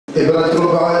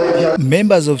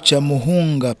Members of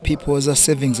Chamuhunga People's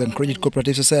Savings and Credit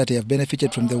Cooperative Society have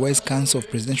benefited from the wise counsel of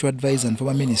Presidential Advisor and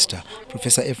former Minister,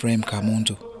 Professor Ephraim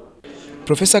Kamuntu.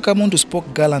 Professor Kamuntu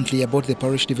spoke gallantly about the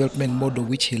parish development model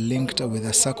which he linked with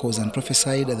the circles and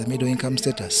prophesied the middle income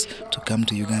status to come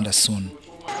to Uganda soon.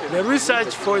 The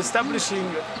research for establishing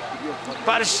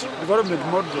parish development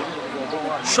model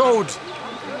showed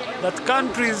that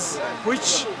countries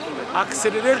which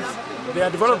accelerate their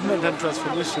development and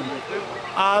transformation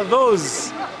are those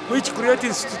which create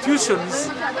institutions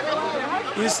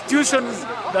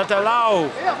that allow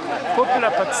popular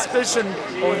participation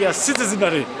of their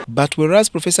citizenry. But whereas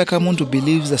Professor Kamuntu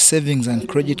believes the savings and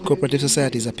credit cooperative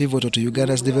societies are pivotal to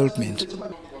Uganda's development,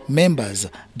 members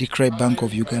decry Bank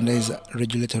of Uganda's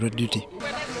regulatory duty.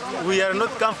 We are not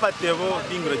comfortable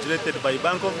being regulated by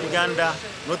Bank of Uganda,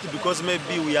 not because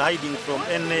maybe we are hiding from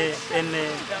any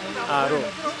law,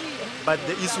 but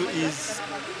the issue is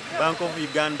Bank of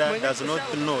Uganda does not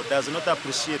know, does not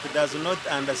appreciate, does not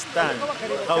understand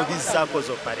how these circles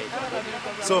operate.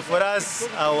 So for us,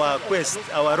 our request,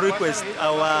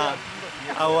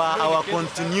 our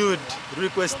continued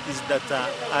request is that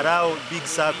allow big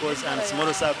circles and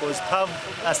small circles to have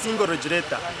a single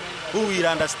regulator who will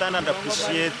understand and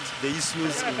appreciate the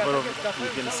issues involved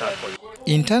within circles.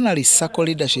 Internally, circle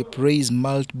leadership raise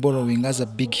borrowing as a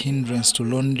big hindrance to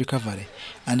loan recovery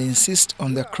and insist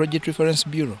on the Credit Reference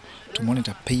Bureau to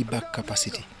monitor payback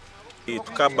capacity. To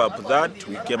cover up that,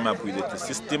 we came up with the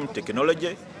system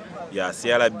technology,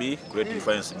 CRB, Credit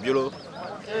Reference Bureau,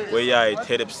 where it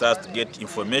helps us to get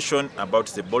information about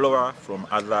the borrower from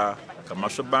other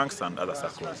commercial banks and other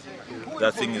circles.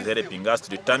 That thing is helping us to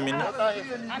determine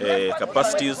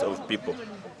capacities of people.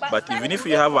 But even if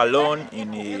we have a loan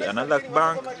in another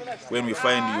bank, when we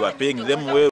find you are paying them well,